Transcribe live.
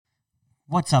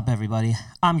What's up, everybody?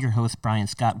 I'm your host, Brian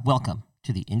Scott. Welcome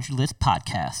to the Injured List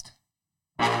Podcast.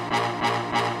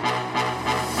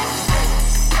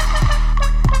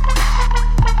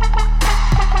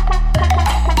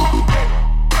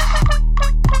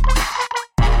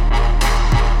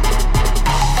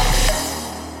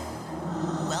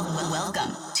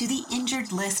 Welcome to the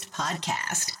Injured List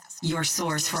Podcast, your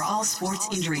source for all sports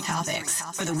injury topics.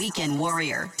 For the weekend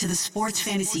warrior to the sports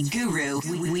fantasy guru,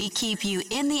 we keep you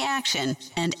in the action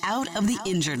and out of the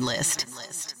injured list.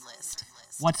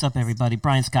 What's up, everybody?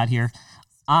 Brian Scott here.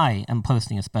 I am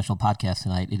posting a special podcast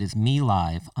tonight. It is me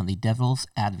live on the Devil's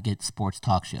Advocate Sports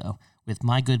Talk Show with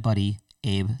my good buddy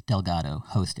Abe Delgado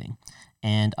hosting.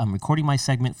 And I'm recording my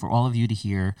segment for all of you to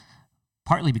hear,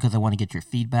 partly because I want to get your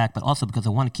feedback, but also because I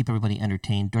want to keep everybody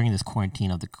entertained during this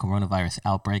quarantine of the coronavirus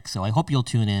outbreak. So I hope you'll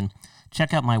tune in.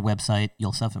 Check out my website.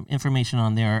 You'll have some information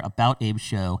on there about Abe's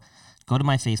show. Go to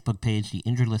my Facebook page, the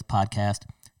Injured List Podcast.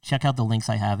 Check out the links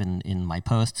I have in my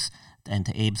posts and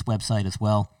to Abe's website as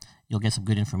well. You'll get some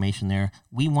good information there.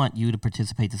 We want you to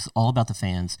participate. This is all about the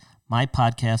fans. My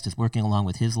podcast is working along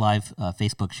with his live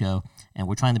Facebook show, and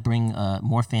we're trying to bring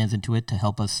more fans into it to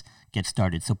help us get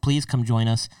started. So please come join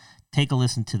us. Take a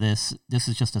listen to this. This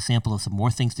is just a sample of some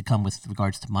more things to come with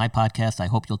regards to my podcast. I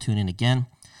hope you'll tune in again.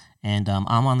 And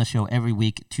I'm on the show every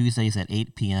week, Tuesdays at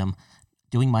 8 p.m.,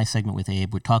 doing my segment with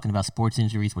Abe. We're talking about sports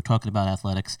injuries. We're talking about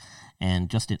athletics and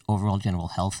just overall general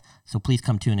health. So please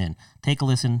come tune in. Take a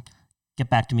listen. Get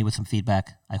back to me with some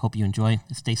feedback. I hope you enjoy.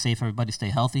 Stay safe, everybody. Stay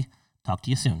healthy. Talk to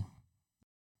you soon.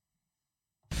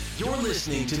 You're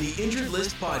listening to the Injured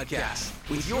List Podcast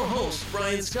with your host,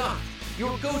 Brian Scott,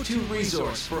 your go-to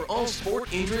resource for all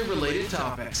sport injury-related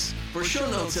topics. For show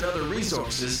notes and other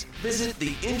resources, visit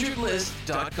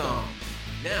theinjuredlist.com.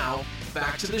 Now,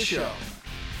 back to the show.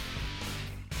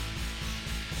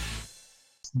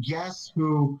 Guess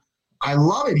who? I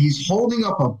love it. He's holding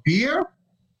up a beer.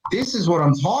 This is what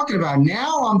I'm talking about.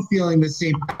 Now I'm feeling the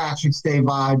St. Patrick's Day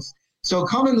vibes. So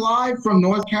coming live from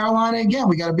North Carolina, again,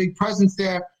 we got a big presence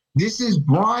there. This is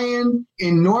Brian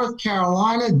in North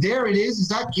Carolina. There it is. Is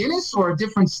that Guinness or a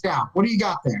different stout? What do you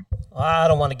got there? Well, I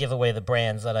don't want to give away the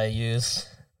brands that I use.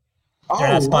 They're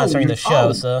not sponsoring the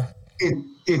show, so.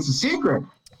 It's a secret.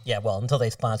 Yeah, well, until they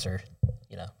sponsor,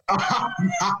 you know.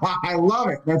 I love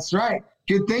it. That's right.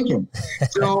 Good thinking.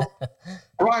 So,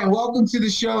 Brian, welcome to the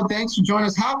show. Thanks for joining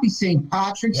us. Happy St.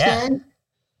 Patrick's Day.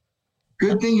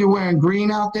 Good thing you're wearing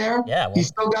green out there. Yeah. Well, you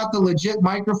still got the legit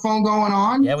microphone going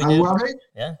on. Yeah, we do. I love it.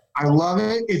 Yeah. I love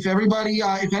it. If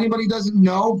anybody doesn't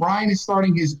know, Brian is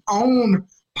starting his own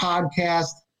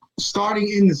podcast starting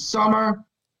in the summer.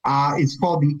 It's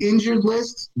called The Injured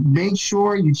List. Make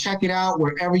sure you check it out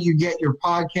wherever you get your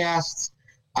podcasts.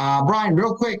 Brian,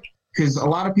 real quick, because a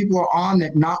lot of people are on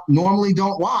that normally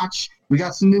don't watch. We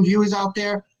got some new viewers out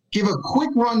there. Give a quick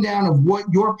rundown of what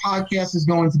your podcast is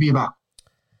going to be about.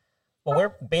 Well,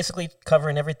 we're basically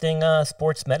covering everything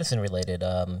sports medicine related.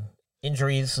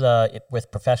 Injuries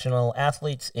with professional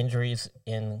athletes, injuries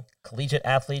in collegiate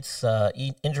athletes,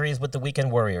 injuries with the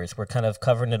weekend warriors. We're kind of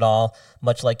covering it all.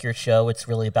 Much like your show, it's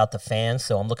really about the fans.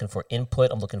 So I'm looking for input.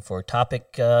 I'm looking for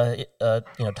topics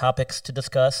to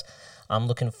discuss. I'm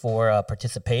looking for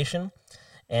participation.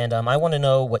 And I want to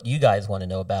know what you guys want to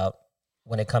know about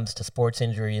when it comes to sports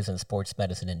injuries and sports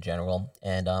medicine in general.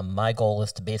 And my goal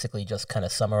is to basically just kind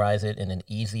of summarize it in an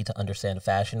easy to understand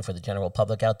fashion for the general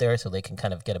public out there so they can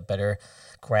kind of get a better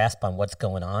grasp on what's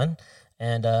going on.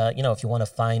 And, if you want to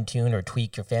fine tune or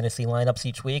tweak your fantasy lineups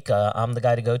each week, I'm the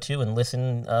guy to go to and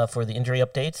listen for the injury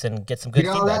updates and get some good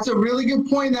feedback. That's a really good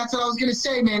point. That's what I was going to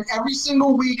say, man. Every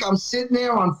single week I'm sitting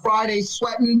there on Friday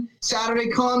sweating.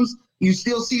 Saturday comes. You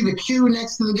still see the Q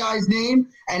next to the guy's name,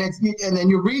 and then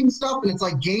you're reading stuff, and it's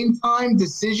like game time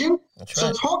decision. That's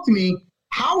right. So talk to me.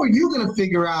 How are you going to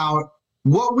figure out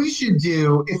what we should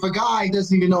do if a guy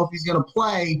doesn't even know if he's going to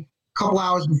play a couple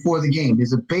hours before the game?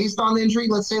 Is it based on the injury?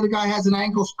 Let's say the guy has an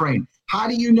ankle sprain. How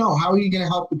do you know? How are you going to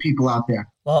help the people out there?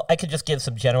 Well, I could just give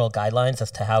some general guidelines as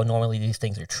to how normally these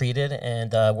things are treated.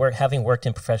 And having worked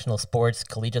in professional sports,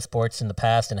 collegiate sports in the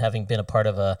past, and having been a part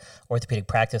of a orthopedic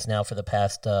practice now for the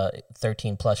past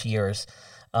 13 plus years,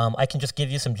 I can just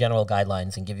give you some general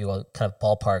guidelines and give you a kind of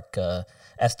ballpark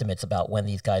estimates about when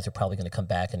these guys are probably going to come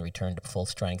back and return to full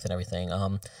strength and everything.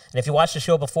 And if you watched the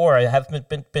show before, I haven't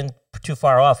been too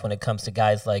far off when it comes to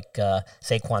guys like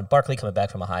Saquon Barkley coming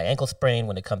back from a high ankle sprain,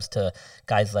 when it comes to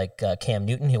guys like Cam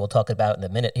Newton, who we'll talk about in a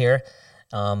minute here,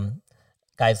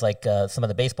 guys like some of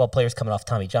the baseball players coming off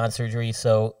Tommy John surgery.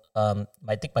 So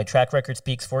I think my track record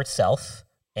speaks for itself,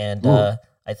 and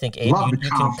I think Abe, you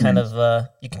can kind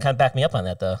of back me up on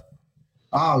that, though.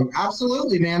 Oh,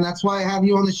 absolutely, man. That's why I have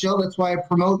you on the show. That's why I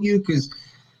promote you, because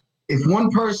if one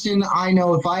person I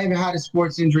know, if I ever had a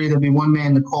sports injury, there'd be one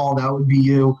man to call. That would be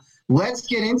you. Let's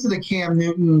get into the Cam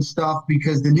Newton stuff,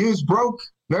 because the news broke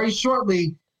very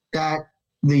shortly that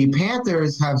the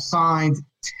Panthers have signed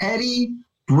Teddy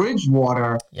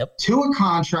Bridgewater to a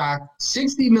contract,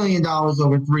 $60 million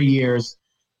over 3 years.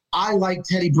 I like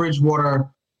Teddy Bridgewater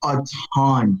a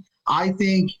ton. I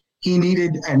think he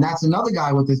needed, and that's another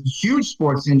guy with this huge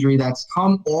sports injury that's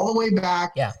come all the way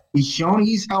back. Yeah. He's shown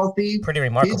he's healthy. Pretty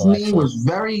remarkable, His knee actually.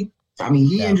 was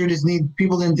he injured his knee.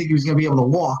 People didn't think he was going to be able to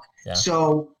walk. Yeah.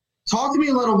 So talk to me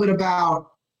a little bit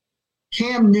about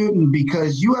Cam Newton,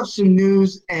 because you have some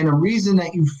news and a reason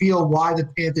that you feel why the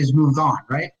Panthers moved on,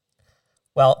 right?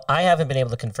 Well, I haven't been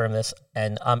able to confirm this,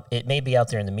 and it may be out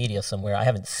there in the media somewhere. I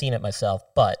haven't seen it myself,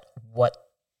 but what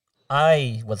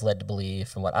I was led to believe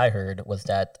from what I heard was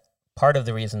that part of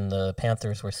the reason the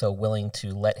Panthers were so willing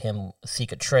to let him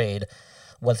seek a trade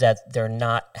was that they're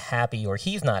not happy, or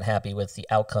he's not happy with the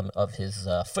outcome of his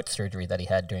foot surgery that he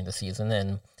had during the season.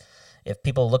 And if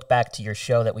people look back to your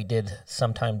show that we did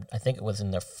sometime, I think it was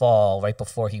in the fall, right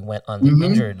before he went on the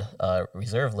injured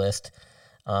reserve list,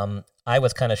 I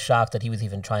was kind of shocked that he was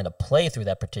even trying to play through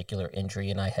that particular injury,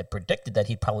 and I had predicted that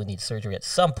he'd probably need surgery at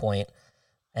some point,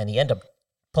 and he ended up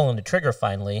pulling the trigger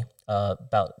finally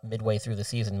about midway through the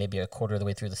season, maybe a quarter of the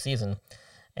way through the season,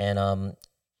 and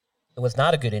it was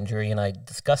not a good injury, and I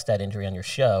discussed that injury on your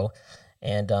show,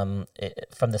 and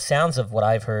from the sounds of what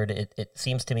I've heard, it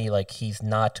seems to me like he's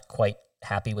not quite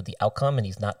happy with the outcome, and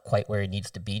he's not quite where he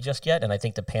needs to be just yet, and I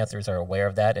think the Panthers are aware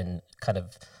of that and kind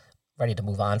of ready to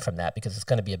move on from that, because it's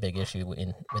going to be a big issue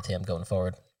with him going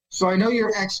forward. So I know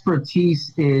your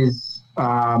expertise is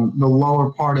the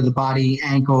lower part of the body,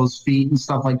 ankles, feet, and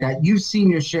stuff like that. You've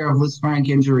seen your share of Lisfranc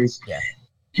injuries. Yeah.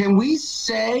 Can we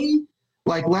say,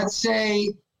 like, let's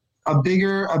say a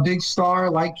big star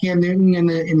like Cam Newton in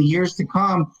the years to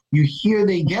come, you hear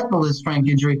they get the Lisfranc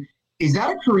injury, is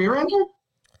that a career ender?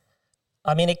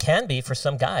 I mean, it can be for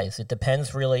some guys. It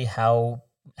depends really how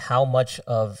much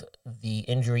of the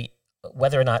injury,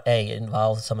 whether or not it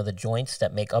involves some of the joints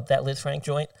that make up that Lisfranc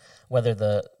joint,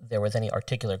 whether there was any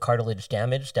articular cartilage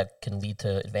damage that can lead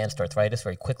to advanced arthritis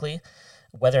very quickly,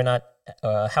 whether or not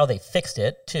how they fixed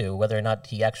it too, whether or not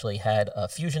he actually had a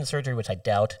fusion surgery, which I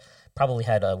doubt, probably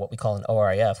had what we call an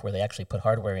ORIF, where they actually put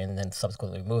hardware in and then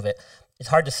subsequently remove it. It's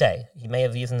hard to say. He may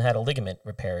have even had a ligament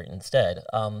repair instead.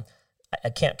 I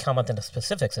can't comment on the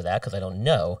specifics of that because I don't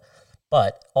know,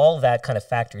 but all that kind of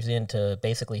factors into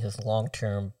basically his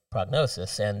long-term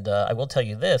prognosis. And I will tell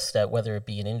you this, that whether it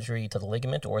be an injury to the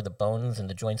ligament or the bones and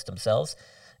the joints themselves,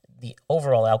 the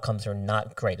overall outcomes are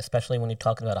not great, especially when you're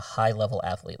talking about a high-level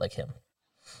athlete like him.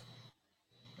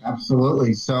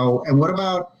 Absolutely. So, and what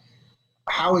about,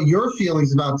 how are your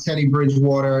feelings about Teddy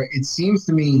Bridgewater? It seems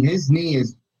to me his knee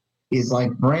is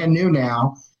like brand new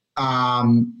now.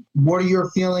 What are your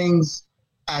feelings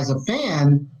as a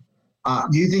fan?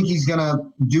 Do you think he's going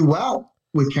to do well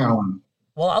with Carolina?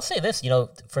 Well, I'll say this,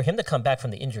 for him to come back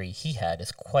from the injury he had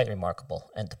is quite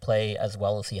remarkable, and to play as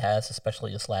well as he has,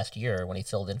 especially this last year when he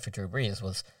filled in for Drew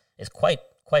Brees, is quite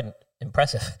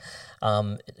impressive.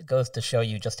 It goes to show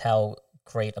you just how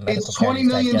great a medical. It's $20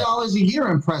 million a year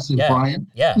impressive, yeah, Brian.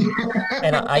 Yeah,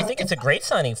 and I think it's a great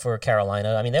signing for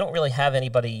Carolina. I mean, they don't really have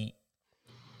anybody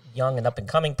young and up and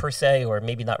coming per se, or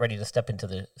maybe not ready to step into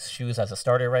the shoes as a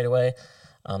starter right away.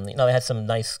 They had some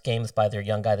nice games by their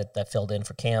young guy that filled in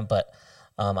for Cam, but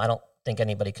I don't think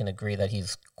anybody can agree that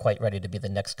he's quite ready to be the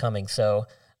next coming. So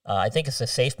I think it's a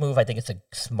safe move. I think it's a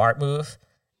smart move,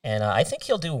 and I think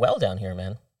he'll do well down here,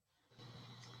 man.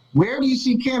 Where do you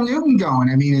see Cam Newton going?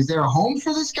 I mean, is there a home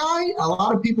for this guy? A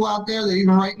lot of people out there, they're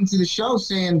even writing to the show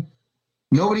saying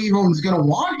nobody even is going to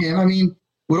want him. I mean,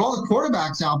 with all the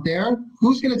quarterbacks out there,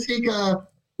 who's going to take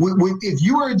if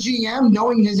you were a GM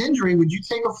knowing his injury, would you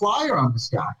take a flyer on this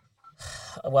guy?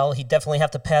 Well, he'd definitely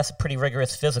have to pass a pretty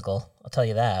rigorous physical, I'll tell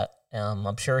you that.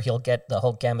 I'm sure he'll get the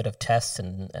whole gamut of tests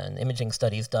and imaging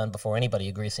studies done before anybody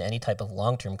agrees to any type of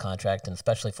long-term contract, and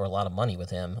especially for a lot of money with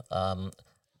him.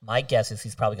 My guess is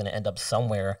he's probably going to end up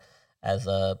somewhere as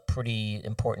a pretty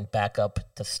important backup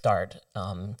to start,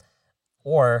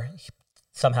 or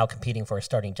somehow competing for a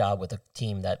starting job with a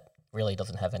team that really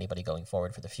doesn't have anybody going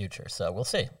forward for the future. So we'll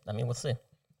see. We'll see.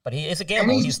 But he is a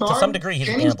gamble. To some degree, he's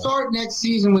a gamble. Can he start next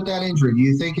season with that injury? Do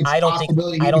you think it's a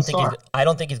possibility he can start? I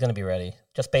don't think he's going to be ready,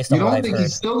 just based on what I've heard. You don't think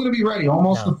he's still going to be ready?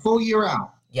 Almost a full year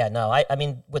out. Yeah, no. I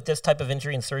mean, with this type of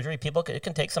injury and surgery, it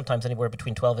can take sometimes anywhere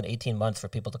between 12 and 18 months for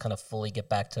people to kind of fully get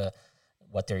back to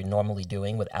what they're normally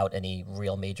doing without any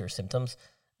real major symptoms.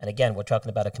 And again, we're talking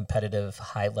about a competitive,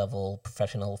 high-level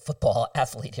professional football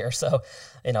athlete here. So,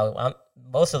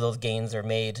 most of those gains are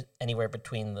made anywhere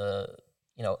between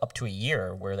up to a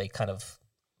year, where they kind of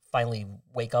finally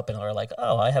wake up and are like,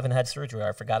 oh, I haven't had surgery, or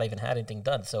I forgot I even had anything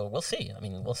done. So we'll see.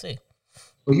 We'll see.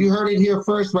 Well, you heard it here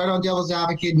first, right on Devil's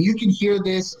Advocate. And you can hear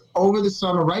this over the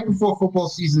summer, right before football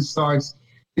season starts.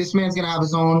 This man's going to have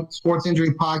his own sports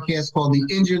injury podcast called The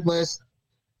Injured List.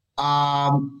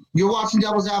 You're watching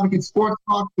Devil's Advocate Sports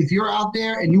Talk. If you're out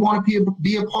there and you want to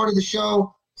be a part of the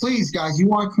show, please, guys, you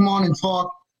want to come on and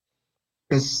talk,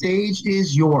 the stage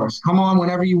is yours. Come on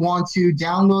whenever you want to.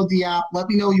 Download the app. Let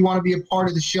me know you want to be a part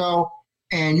of the show,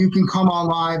 and you can come on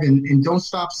live, and don't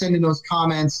stop sending those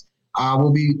comments.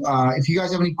 If you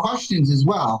guys have any questions as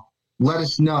well, let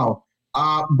us know.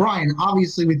 Brian,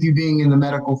 obviously with you being in the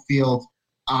medical field,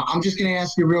 I'm just going to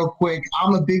ask you real quick.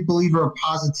 I'm a big believer of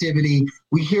positivity.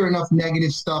 We hear enough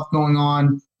negative stuff going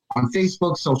on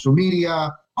Facebook, social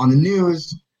media, on the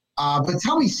news. But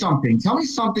tell me something. Tell me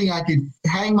something I could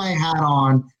hang my hat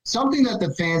on, something that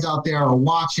the fans out there are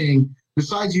watching,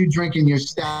 besides you drinking your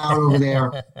stout over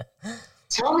there.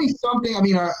 Tell me something.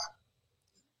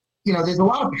 There's a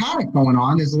lot of panic going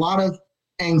on. There's a lot of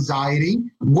anxiety.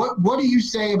 What do you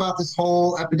say about this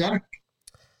whole epidemic?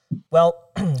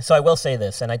 Well, so I will say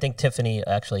this, and I think Tiffany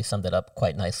actually summed it up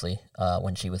quite nicely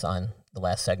when she was on the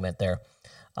last segment there.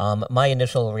 My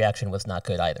initial reaction was not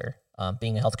good either.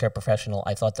 Being a healthcare professional,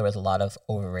 I thought there was a lot of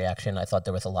overreaction. I thought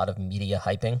there was a lot of media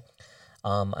hyping,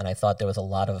 and I thought there was a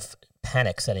lot of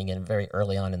panic setting in very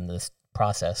early on in this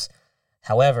process.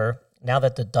 However, now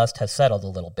that the dust has settled a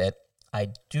little bit,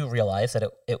 I do realize that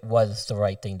it was the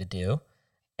right thing to do.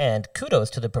 And kudos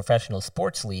to the professional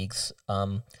sports leagues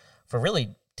for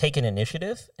really taking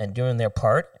initiative and doing their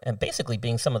part, and basically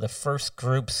being some of the first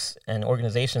groups and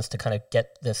organizations to kind of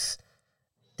get this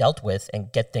dealt with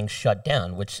and get things shut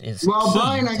down, which is well, key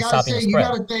Brian, to I gotta say, you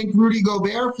gotta thank Rudy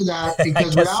Gobert for that,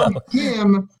 because without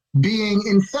him being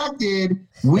infected,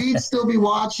 we'd still be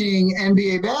watching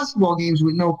NBA basketball games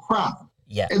with no crowd.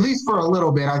 Yeah, at least for a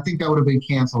little bit. I think that would have been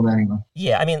canceled anyway.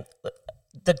 Yeah,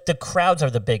 the crowds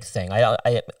are the big thing.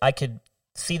 I could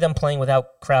see them playing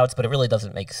without crowds, but it really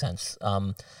doesn't make sense.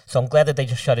 So I'm glad that they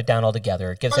just shut it down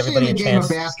altogether. It gives everybody a chance. In a game of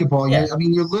basketball, yeah.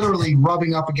 You're literally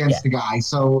rubbing up against the guy,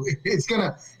 so it's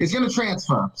gonna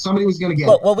transfer. Somebody was gonna get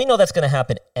it. Well, we know that's gonna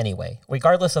happen anyway,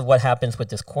 regardless of what happens with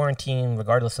this quarantine,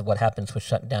 regardless of what happens with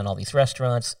shutting down all these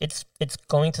restaurants. It's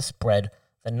going to spread.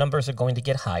 The numbers are going to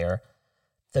get higher.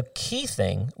 The key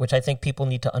thing, which I think people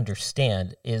need to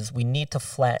understand, is we need to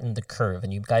flatten the curve.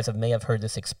 And you guys may have heard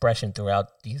this expression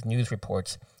throughout these news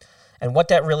reports. And what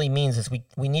that really means is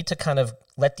we need to kind of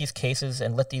let these cases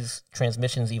and let these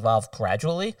transmissions evolve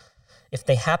gradually. If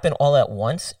they happen all at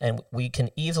once, and we can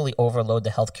easily overload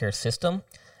the healthcare system,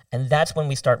 and that's when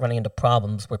we start running into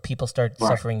problems where people start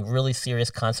suffering really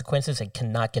serious consequences and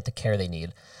cannot get the care they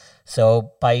need.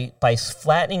 So by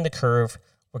flattening the curve,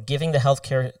 we're giving the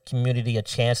healthcare community a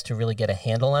chance to really get a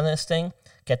handle on this thing,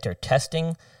 get their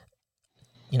testing,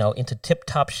 into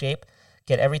tip-top shape,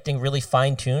 get everything really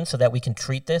fine-tuned so that we can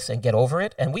treat this and get over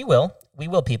it. And we will,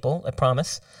 people, I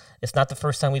promise. It's not the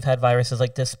first time we've had viruses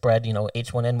like this spread.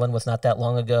 H1N1 was not that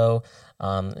long ago,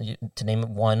 to name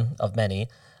one of many.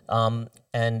 And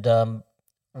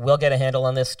we'll get a handle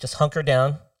on this. Just hunker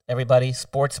down. Everybody,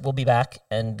 sports will be back,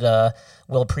 and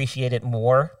we'll appreciate it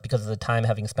more because of the time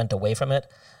having spent away from it.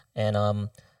 And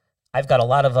I've got a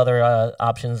lot of other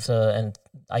options and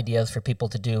ideas for people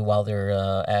to do while they're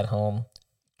at home,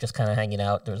 just kind of hanging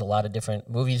out. There's a lot of different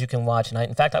movies you can watch. And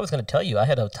in fact, I was going to tell you, I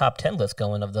had a top 10 list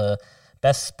going of the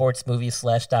best sports movies /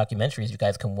 documentaries you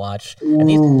guys can watch. And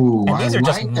these are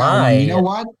just my... You know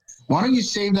what? Why don't you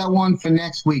save that one for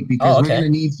next week? Because we're going to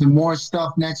need some more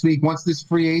stuff next week. Once this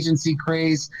free agency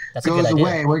craze goes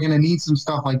away, we're going to need some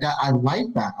stuff like that. I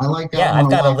like that. Yeah, I've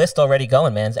got a list already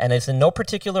going, man. And it's in no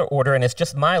particular order, and it's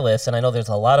just my list. And I know there's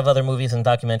a lot of other movies and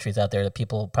documentaries out there that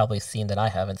people have probably seen that I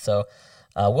haven't. So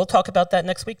we'll talk about that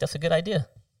next week. That's a good idea.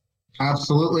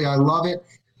 Absolutely. I love it.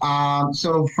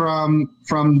 So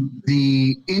from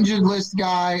the injured list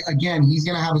guy, again, he's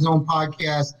going to have his own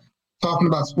podcast talking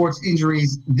about sports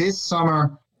injuries this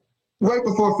summer, right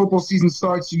before football season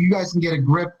starts, so you guys can get a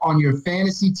grip on your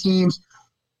fantasy teams.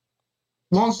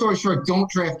 Long story short, don't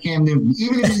draft Cam Newton.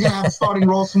 Even if he's going to have a starting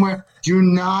role somewhere, do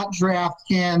not draft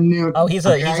Cam Newton. Oh, he's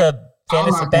a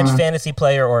bench fantasy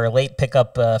player or a late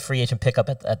pickup, free agent pickup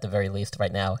at the very least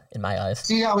right now, in my eyes.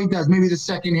 See how he does, maybe the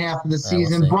second half of the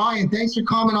season. We'll Brian, thanks for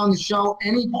coming on the show.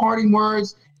 Any parting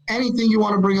words, anything you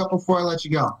want to bring up before I let you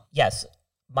go? Yes.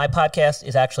 My podcast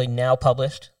is actually now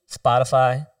published,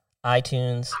 Spotify,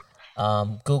 iTunes,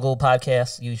 Google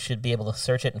Podcasts, you should be able to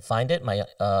search it and find it. My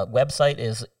website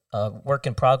is work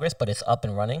in progress, but it's up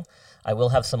and running. I will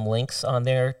have some links on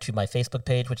there to my Facebook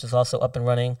page, which is also up and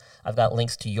running. I've got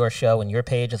links to your show and your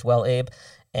page as well, Abe.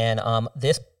 And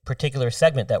this particular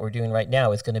segment that we're doing right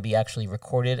now is going to be actually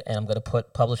recorded, and I'm going to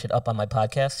publish it up on my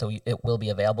podcast, so it will be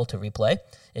available to replay.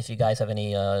 If you guys have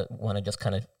any want to just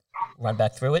kind of run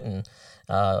back through it, and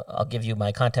I'll give you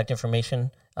my contact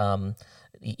information. The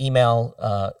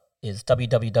email is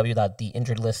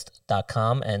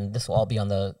www.theinjuredlist.com, and this will all be on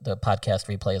the podcast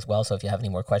replay as well. So if you have any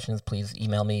more questions, please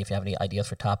email me. If you have any ideas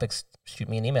for topics, shoot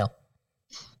me an email.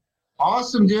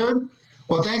 Awesome, dude.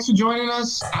 Well, thanks for joining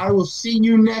us. I will see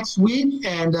you next week,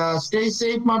 and stay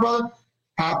safe, my brother.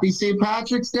 Happy St.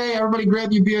 Patrick's Day. Everybody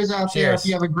grab your beers out there. If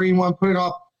you have a green one, put it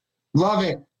up. Love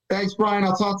it. Thanks, Brian.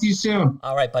 I'll talk to you soon.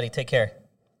 All right, buddy. Take care.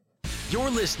 You're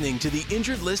listening to the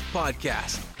Injured List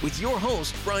Podcast with your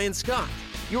host, Brian Scott,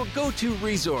 your go-to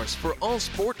resource for all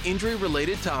sport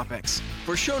injury-related topics.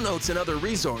 For show notes and other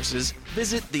resources,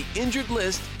 visit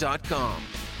theinjuredlist.com.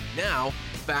 Now,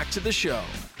 back to the show.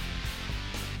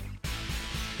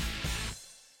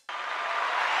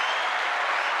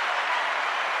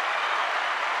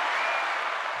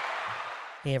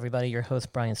 Hey everybody, your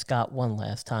host Brian Scott one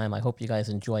last time. I hope you guys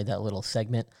enjoyed that little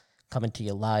segment coming to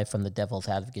you live from the Devil's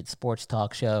Advocate Sports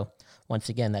Talk Show. Once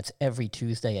again, that's every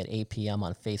Tuesday at 8 p.m.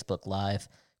 on Facebook Live.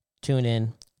 Tune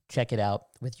in, check it out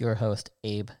with your host,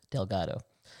 Abe Delgado.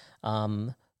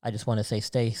 I just want to say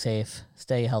stay safe,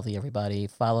 stay healthy, everybody.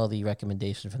 Follow the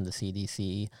recommendation from the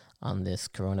CDC on this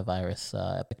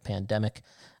coronavirus epic pandemic.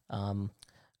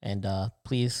 And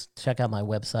please check out my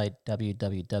website,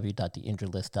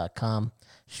 www.theinjuredlist.com.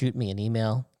 Shoot me an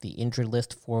email,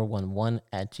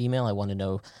 theinjuredlist411@gmail. I want to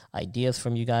know ideas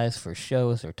from you guys for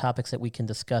shows or topics that we can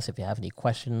discuss. If you have any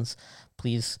questions,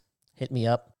 please hit me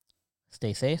up.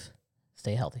 Stay safe,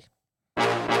 stay healthy.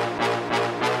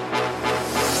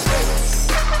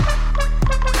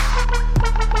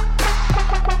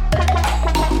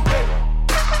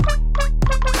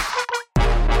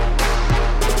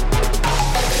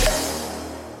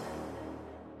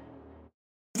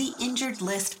 Injured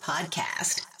List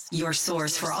Podcast, your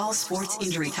source for all sports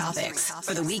injury topics.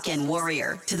 For the weekend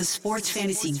warrior to the sports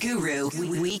fantasy guru,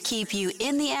 we keep you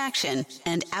in the action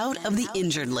and out of the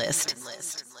injured list.